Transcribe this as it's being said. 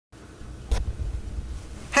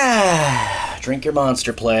Drink your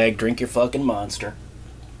monster, Plague. Drink your fucking monster.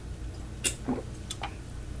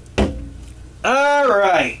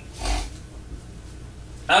 Alright.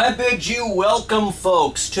 I bid you welcome,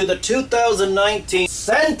 folks, to the 2019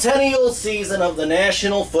 centennial season of the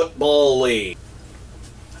National Football League.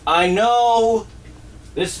 I know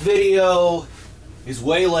this video is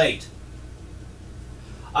way late.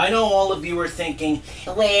 I know all of you are thinking,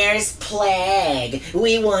 where's Plague?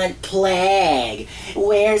 We want Plague.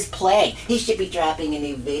 Where's Plague? He should be dropping a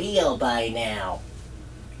new video by now.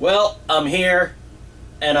 Well, I'm here,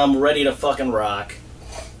 and I'm ready to fucking rock.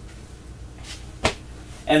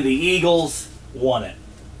 And the Eagles won it.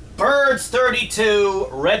 Birds 32,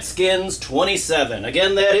 Redskins 27.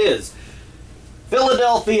 Again, that is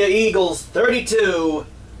Philadelphia Eagles 32,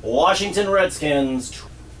 Washington Redskins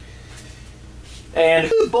 20.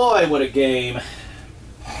 And boy, what a game.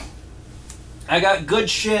 I got good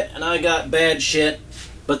shit and I got bad shit,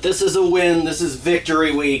 but this is a win. This is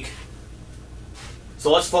victory week.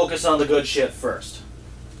 So let's focus on the good shit first.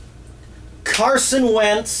 Carson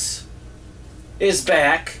Wentz is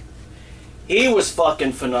back. He was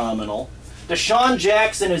fucking phenomenal. Deshaun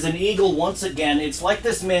Jackson is an Eagle once again. It's like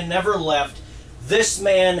this man never left. This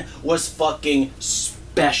man was fucking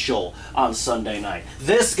special on Sunday night.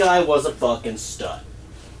 This guy was a fucking stud.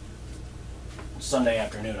 Sunday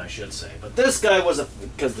afternoon, I should say. But this guy was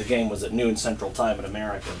because the game was at noon Central Time in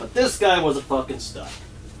America. But this guy was a fucking stud.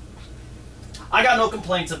 I got no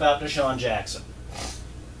complaints about Deshaun Jackson.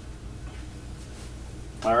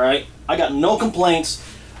 Alright? I got no complaints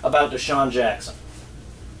about Deshaun Jackson.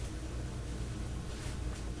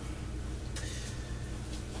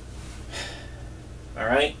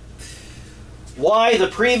 Alright? Why the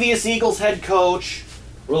previous Eagles head coach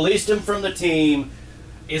released him from the team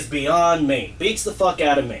is beyond me. Beats the fuck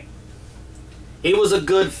out of me. He's a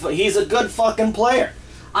good fucking player.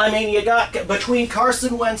 I mean, you got between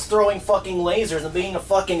Carson Wentz throwing fucking lasers and being a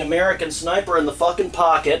fucking American sniper in the fucking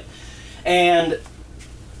pocket, and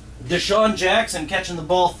Deshaun Jackson catching the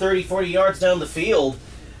ball 30, 40 yards down the field.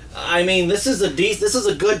 I mean, this is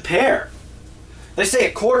a good pair. They say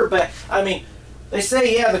a quarterback. I mean, they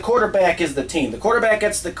say, yeah, the quarterback is the team. The quarterback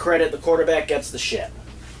gets the credit. The quarterback gets the shit.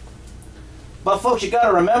 But, folks, you got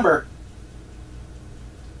to remember,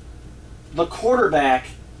 the quarterback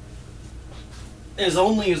is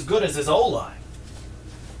only as good as his O-line.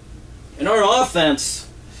 And our offense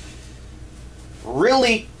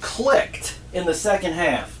really clicked in the second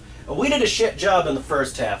half. We did a shit job in the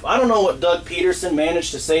first half. I don't know what Doug Peterson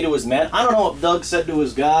managed to say to his men. I don't know what Doug said to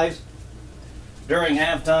his guys during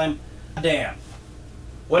halftime. Damn.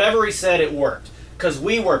 Whatever he said, it worked. Because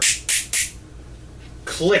we were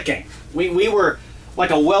clicking. We were like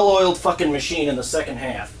a well-oiled fucking machine in the second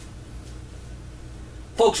half.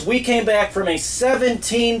 Folks, we came back from a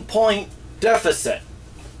 17-point deficit.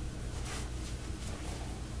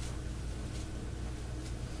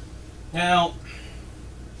 Now,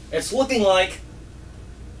 it's looking like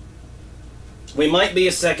we might be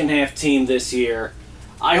a second-half team this year.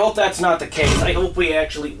 I hope that's not the case. I hope we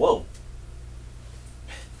actually... Whoa.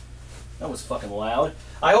 That was fucking loud.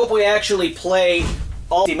 I hope we actually play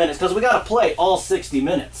all 60 minutes, because we got to play all 60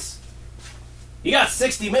 minutes. You got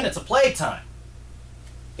 60 minutes of play time.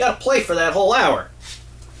 You got to play for that whole hour.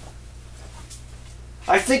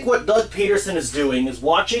 I think what Doug Peterson is doing is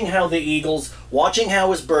watching how the Eagles, watching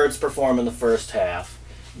how his birds perform in the first half,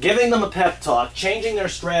 giving them a pep talk, changing their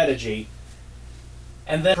strategy,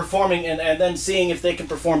 and then performing and then seeing if they can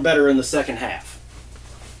perform better in the second half.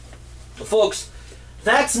 But folks,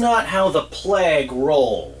 that's not how the Plague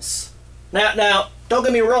rolls. Now, don't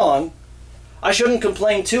get me wrong. I shouldn't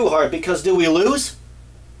complain too hard because did we lose?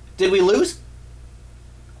 Did we lose?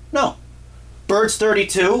 No. Birds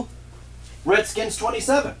 32, Redskins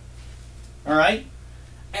 27. Alright?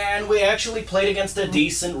 And we actually played against a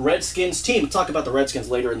decent Redskins team. We'll talk about the Redskins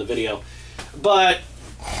later in the video. But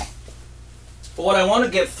what I want to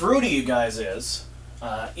get through to you guys is,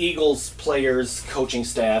 Eagles players, coaching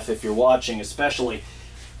staff, if you're watching especially,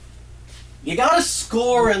 you got to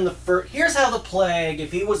score in the first... Here's how the Plague,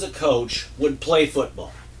 if he was a coach, would play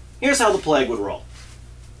football. Here's how the Plague would roll.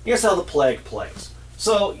 Here's how the Plague plays.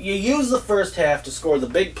 So you use the first half to score the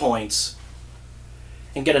big points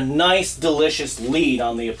and get a nice, delicious lead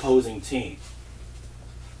on the opposing team.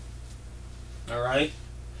 Alright?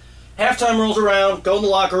 Halftime rolls around, go in the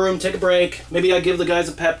locker room, take a break. Maybe I give the guys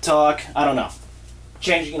a pep talk. I don't know.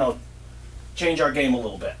 Change our game a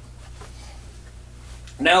little bit.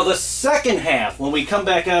 Now the second half, when we come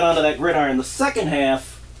back out onto that gridiron, the second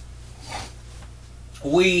half,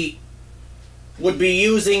 we would be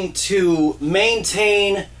using to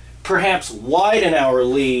maintain, perhaps widen our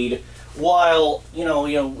lead, while,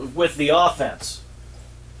 with the offense.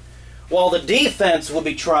 While the defense will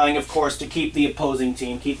be trying, of course, to keep the opposing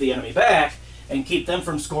team, keep the enemy back, and keep them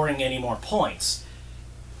from scoring any more points.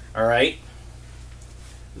 All right?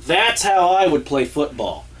 That's how I would play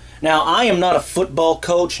football. Now, I am not a football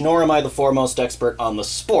coach, nor am I the foremost expert on the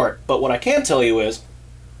sport, but what I can tell you is,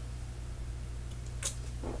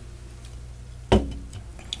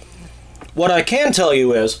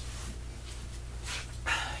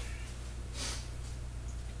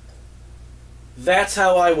 that's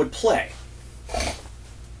how I would play.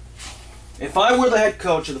 If I were the head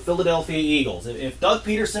coach of the Philadelphia Eagles, if Doug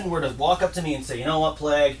Peterson were to walk up to me and say, you know what,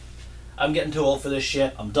 Plague, I'm getting too old for this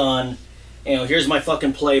shit, I'm done, here's my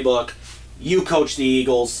fucking playbook, you coach the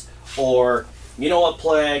Eagles, or, you know what,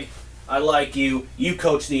 Plague, I like you, you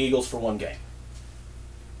coach the Eagles for one game.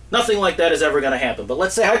 Nothing like that is ever going to happen, but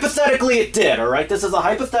let's say hypothetically it did, alright? This is a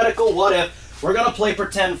hypothetical what if. We're going to play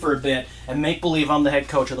pretend for a bit and make believe I'm the head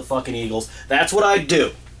coach of the fucking Eagles. That's what I'd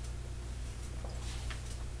do.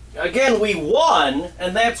 Again, we won,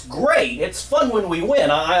 and that's great. It's fun when we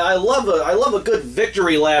win. I love a good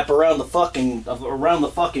victory lap around the fucking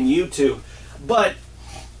YouTube. But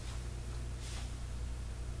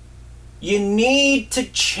you need to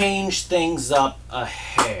change things up a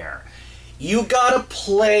hair. You gotta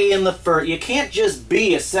play in the first. You can't just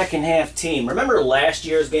be a second half team. Remember last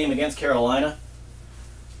year's game against Carolina?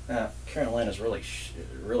 Carolina's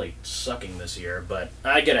really sucking this year, but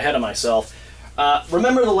I get ahead of myself.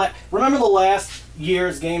 Remember the last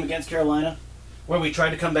year's game against Carolina, where we tried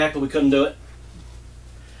to come back but we couldn't do it?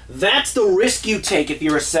 That's the risk you take if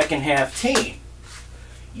you're a second half team.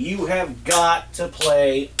 You have got to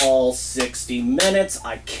play all 60 minutes.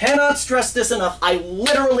 I cannot stress this enough. I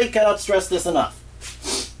literally cannot stress this enough.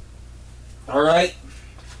 All right?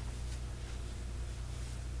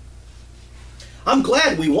 I'm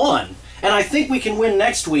glad we won, and I think we can win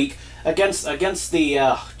next week against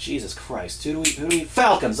the Jesus Christ, who do we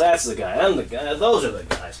Falcons. That's the guy. Those are the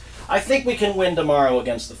guys. I think we can win tomorrow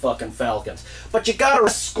against the fucking Falcons. But you gotta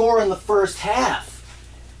score in the first half.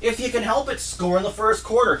 If you can help it, score in the first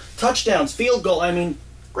quarter. Touchdowns, field goal. I mean,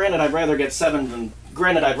 granted, I'd rather get 7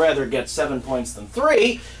 points than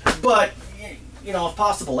 3, but if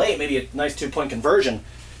possible 8, maybe a nice 2-point conversion.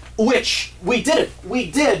 Which we did. We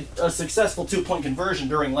did a successful 2-point conversion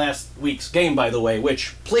during last week's game, by the way,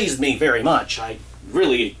 which pleased me very much. I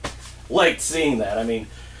really liked seeing that. I mean,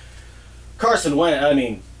 Carson Wentz. I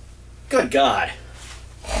mean, good God.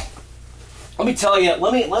 Let me tell you.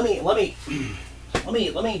 Let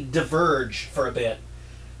me diverge for a bit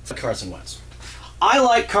to Carson Wentz. I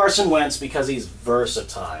like Carson Wentz because he's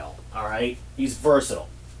versatile. All right, he's versatile.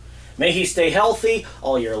 May he stay healthy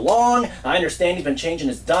all year long. I understand he's been changing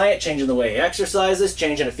his diet, changing the way he exercises,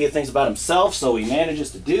 changing a few things about himself, so he manages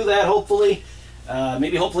to do that, hopefully.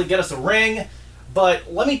 Hopefully get us a ring.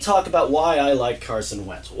 But let me talk about why I like Carson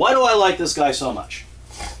Wentz. Why do I like this guy so much?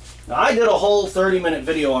 Now, I did a whole 30-minute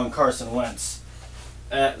video on Carson Wentz.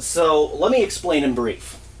 So let me explain in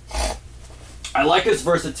brief. I like his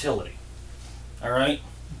versatility. All right?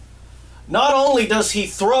 Not only does he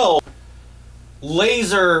throw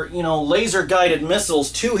laser guided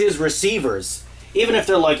missiles to his receivers, even if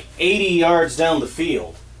they're like 80 yards down the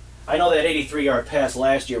field. I know that 83-yard pass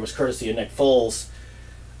last year was courtesy of Nick Foles,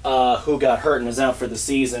 who got hurt and is out for the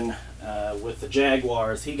season with the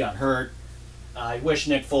Jaguars. He got hurt. I wish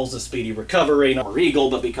Nick Foles a speedy recovery, not Eagle,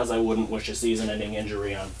 but because I wouldn't wish a season-ending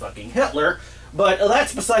injury on fucking Hitler. But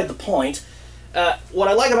that's beside the point. What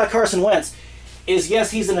I like about Carson Wentz is, yes,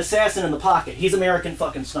 he's an assassin in the pocket. He's American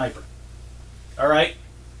fucking Sniper. All right?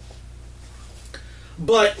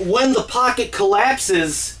 But when the pocket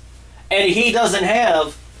collapses and he doesn't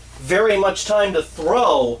have very much time to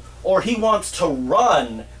throw, or he wants to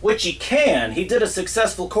run, which he can. He did a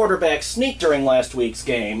successful quarterback sneak during last week's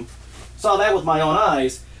game. Saw that with my own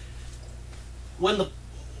eyes. When the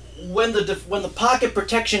pocket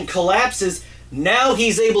protection collapses, now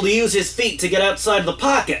he's able to use his feet to get outside the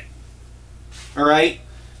pocket. All right?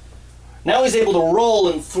 Now he's able to roll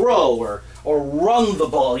and throw, or run the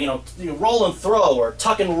ball, roll and throw, or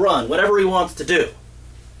tuck and run, whatever he wants to do.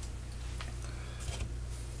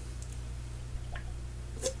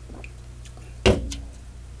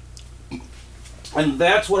 And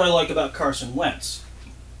that's what I like about Carson Wentz.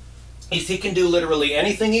 Is he can do literally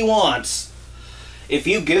anything he wants. If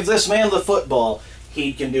you give this man the football,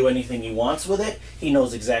 he can do anything he wants with it. He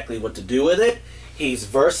knows exactly what to do with it. He's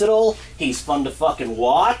versatile. He's fun to fucking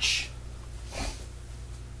watch.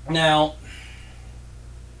 Now,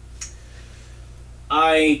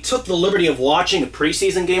 I took the liberty of watching a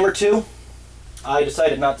preseason game or two I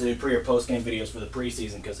decided not to do pre- or post-game videos for the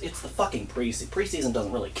preseason because it's the fucking preseason. Preseason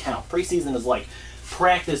doesn't really count. Preseason is like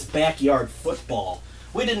practice backyard football.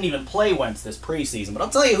 We didn't even play Wentz this preseason, but I'll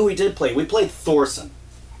tell you who we did play. We played Thorson.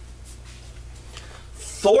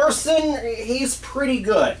 Thorson, he's pretty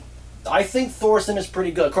good. I think Thorson is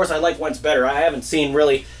pretty good. Of course, I like Wentz better. I haven't seen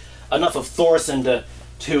really enough of Thorson to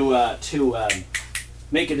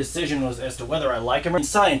make a decision as to whether I like him. In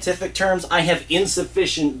scientific terms, I have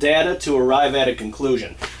insufficient data to arrive at a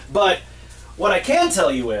conclusion. But what I can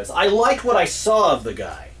tell you is, I like what I saw of the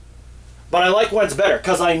guy. But I like Wentz better,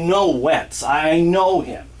 because I know Wentz. I know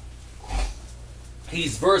him.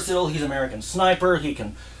 He's versatile, he's an American sniper, he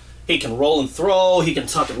can roll and throw, he can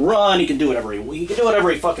tuck and run, he can do whatever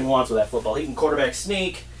he fucking wants with that football. He can quarterback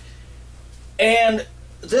sneak. And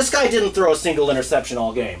this guy didn't throw a single interception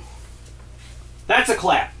all game. That's a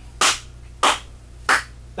clap.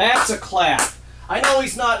 That's a clap. I know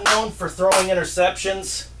he's not known for throwing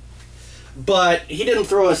interceptions, but he didn't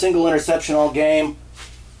throw a single interception all game,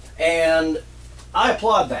 and I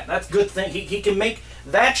applaud that. That's a good thing. He can make,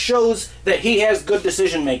 that shows that he has good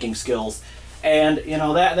decision-making skills, and you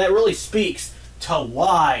know that really speaks to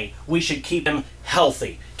why we should keep him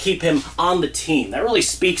healthy, keep him on the team. That really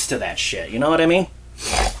speaks to that shit, you know what I mean?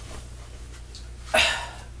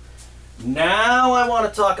 Now I want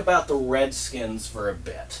to talk about the Redskins for a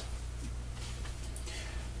bit.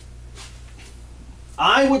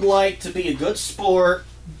 I would like to be a good sport,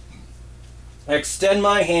 extend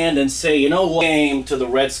my hand and say, you know what, game to the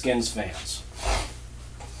Redskins fans.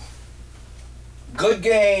 Good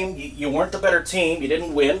game, you weren't the better team, you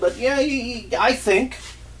didn't win, but yeah, I think,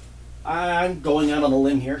 I'm going out on a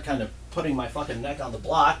limb here, kind of putting my fucking neck on the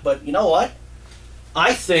block, but you know what?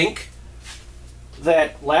 I think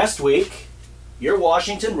that last week, your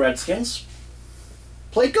Washington Redskins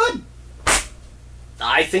played good.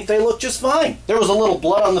 I think they looked just fine. There was a little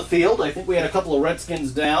blood on the field. I think we had a couple of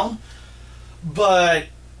Redskins down. But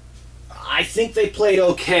I think they played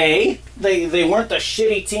okay. They weren't the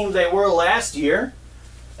shitty team they were last year.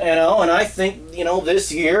 You know, and I think, you know,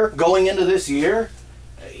 this year, going into this year,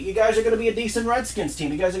 you guys are going to be a decent Redskins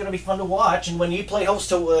team. You guys are going to be fun to watch. And when you play host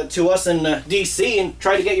to us in D.C. and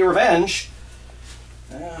try to get your revenge,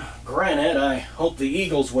 granted, I hope the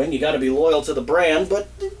Eagles win. You got to be loyal to the brand, but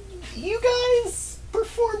you guys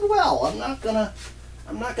performed well. I'm not gonna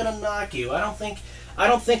knock you. I don't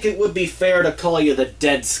think it would be fair to call you the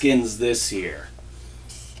Deadskins this year,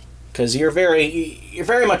 because you're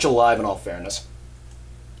very much alive in all fairness.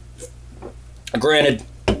 Granted,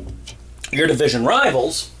 you're division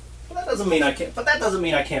rivals, but that doesn't mean I can't. But that doesn't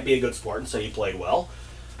mean I can't be a good sport and say you played well,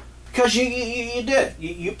 because you did.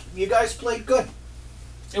 You guys played good.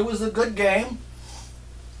 It was a good game.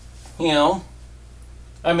 You know,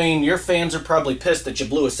 I mean, your fans are probably pissed that you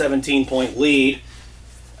blew a 17-point lead.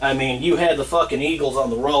 I mean, you had the fucking Eagles on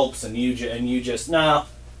the ropes, and you just no,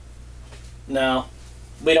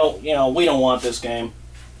 we don't want this game.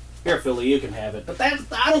 Here, Philly, you can have it. But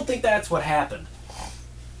I don't think that's what happened.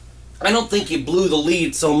 I don't think you blew the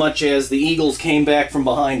lead so much as the Eagles came back from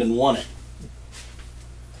behind and won it.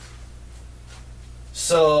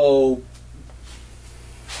 So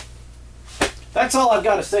that's all I've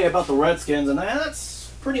got to say about the Redskins, and that's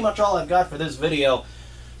pretty much all I've got for this video.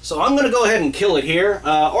 So I'm going to go ahead and kill it here.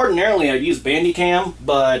 Ordinarily I'd use Bandicam,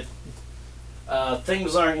 but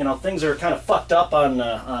things are kind of fucked up on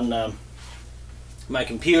my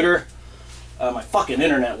computer. My fucking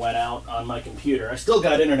internet went out on my computer. I still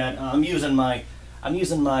got internet. I'm using my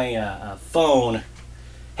phone.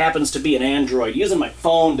 Happens to be an Android. Using my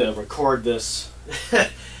phone to record this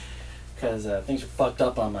because things are fucked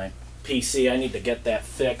up on my PC. I need to get that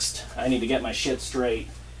fixed. I need to get my shit straight,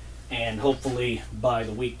 and hopefully by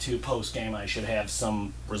the week 2 post game I should have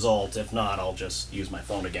some results. If not, I'll just use my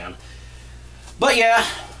phone again. But yeah,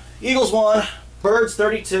 Eagles won, Birds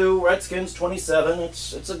 32, Redskins 27.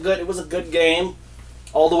 It was a good game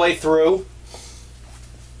all the way through.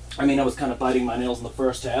 I mean, I was kind of biting my nails in the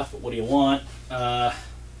first half, but what do you want?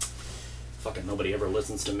 Fucking nobody ever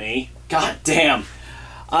listens to me. God damn.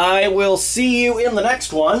 I will see you in the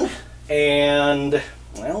next one. And,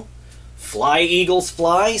 well, fly, Eagles,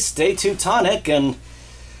 fly, stay Teutonic, and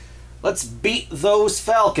let's beat those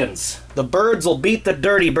Falcons. The Birds will beat the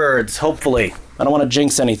Dirty Birds, hopefully. I don't want to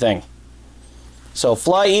jinx anything. So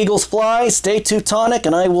fly, Eagles, fly, stay Teutonic,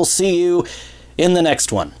 and I will see you in the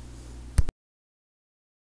next one.